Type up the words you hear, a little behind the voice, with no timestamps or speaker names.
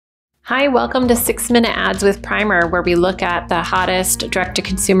Hi, welcome to 6-Minute Ads with Primer, where we look at the hottest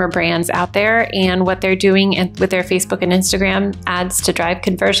direct-to-consumer brands out there and what they're doing with their Facebook and Instagram ads to drive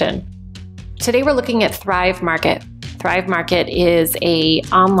conversion. Today we're looking at Thrive Market. Thrive Market is an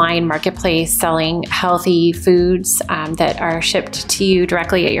online marketplace selling healthy foods that are shipped to you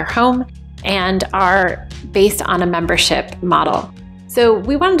directly at your home and are based on a membership model. So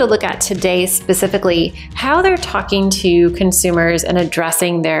we wanted to look at today specifically how they're talking to consumers and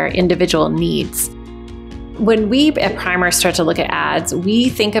addressing their individual needs. When we at Primer start to look at ads, we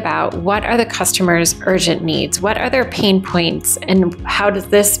think about what are the customer's urgent needs, what are their pain points, and how does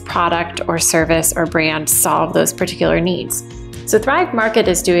this product or service or brand solve those particular needs. So Thrive Market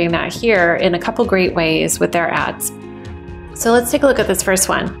is doing that here in a couple great ways with their ads. So let's take a look at this first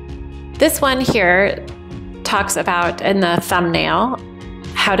one. This one here talks about in the thumbnail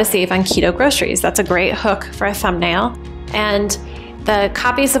how to save on keto groceries. That's a great hook for a thumbnail. And the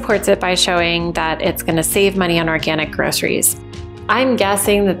copy supports it by showing that it's going to save money on organic groceries. I'm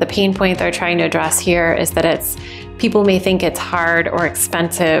guessing that the pain point they're trying to address here is that people may think it's hard or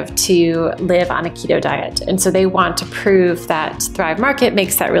expensive to live on a keto diet. And so they want to prove that Thrive Market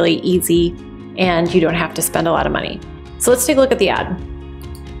makes that really easy and you don't have to spend a lot of money. So let's take a look at the ad.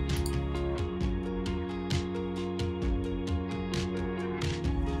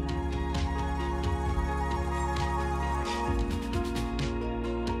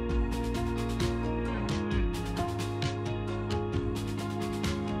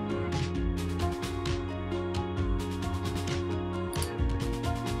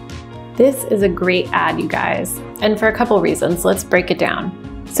 This is a great ad, you guys, and for a couple reasons. Let's break it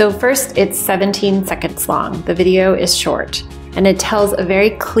down. So first, it's 17 seconds long. The video is short, and it tells a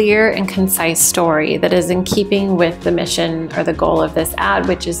very clear and concise story that is in keeping with the mission or the goal of this ad,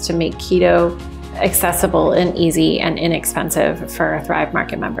 which is to make keto accessible and easy and inexpensive for Thrive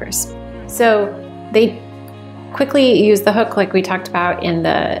Market members. So they quickly use the hook like we talked about in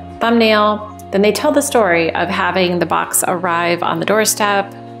the thumbnail. Then they tell the story of having the box arrive on the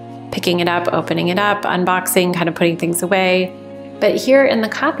doorstep, picking it up, opening it up, unboxing, kind of putting things away. But here in the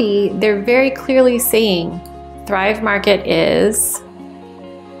copy, they're very clearly saying Thrive Market is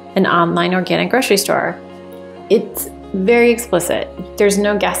an online organic grocery store. It's very explicit. There's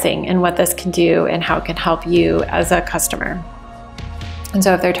no guessing in what this can do and how it can help you as a customer. And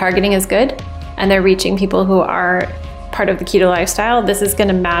so if their targeting is good and they're reaching people who are part of the keto lifestyle, this is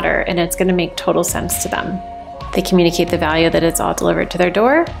gonna matter and it's gonna make total sense to them. They communicate the value that it's all delivered to their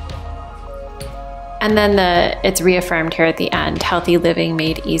door. And then it's reaffirmed here at the end, healthy living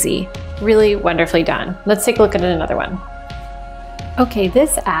made easy. Really wonderfully done. Let's take a look at another one. Okay,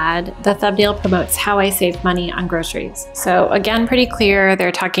 this ad, the thumbnail promotes how I save money on groceries. So again, pretty clear.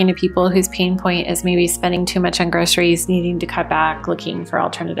 They're talking to people whose pain point is maybe spending too much on groceries, needing to cut back, looking for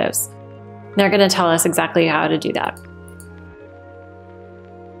alternatives. They're gonna tell us exactly how to do that.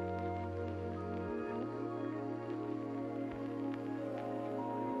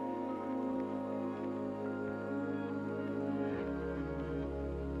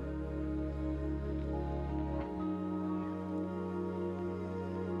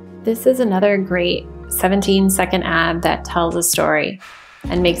 This is another great 17-second ad that tells a story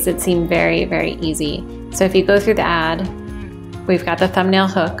and makes it seem very, very easy. So if you go through the ad, we've got the thumbnail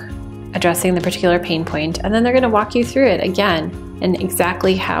hook addressing the particular pain point, and then they're going to walk you through it again and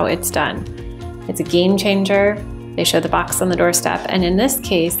exactly how it's done. It's a game changer. They show the box on the doorstep, and in this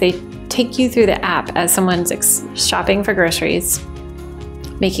case, they take you through the app as someone's shopping for groceries,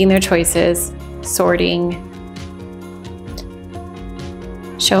 making their choices, sorting,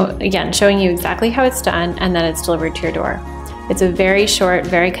 showing you exactly how it's done and then it's delivered to your door. It's a very short,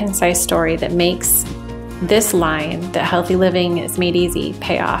 very concise story that makes this line, that healthy living is made easy,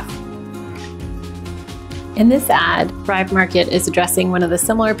 pay off. In this ad, Thrive Market is addressing one of the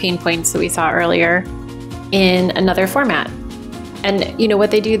similar pain points that we saw earlier in another format. And you know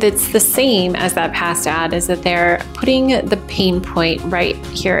what they do that's the same as that past ad is that they're putting the pain point right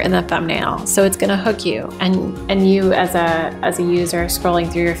here in the thumbnail. So it's gonna hook you and you as a user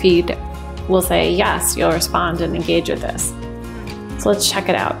scrolling through your feed will say, yes, you'll respond and engage with this. So let's check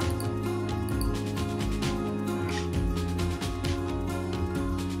it out.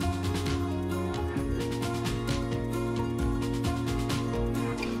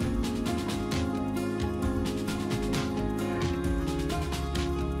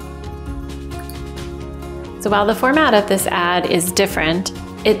 So while the format of this ad is different,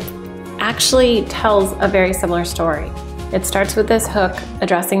 it actually tells a very similar story. It starts with this hook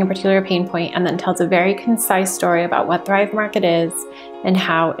addressing a particular pain point and then tells a very concise story about what Thrive Market is and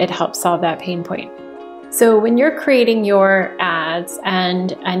how it helps solve that pain point. So when you're creating your ads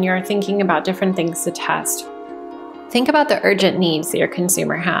and you're thinking about different things to test, think about the urgent needs that your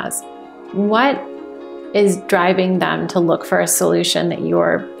consumer has. What is driving them to look for a solution that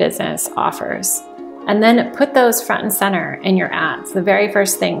your business offers? And then put those front and center in your ads. The very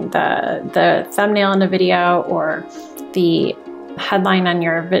first thing, the thumbnail in a video, or the headline on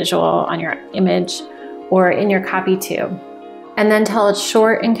your visual, on your image, or in your copy too. And then tell a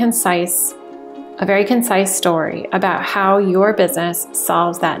short and concise, a very concise story about how your business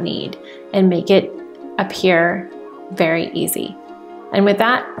solves that need and make it appear very easy. And with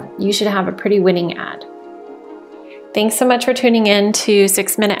that, you should have a pretty winning ad. Thanks so much for tuning in to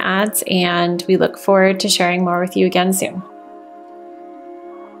 6 Minute Ads, and we look forward to sharing more with you again soon.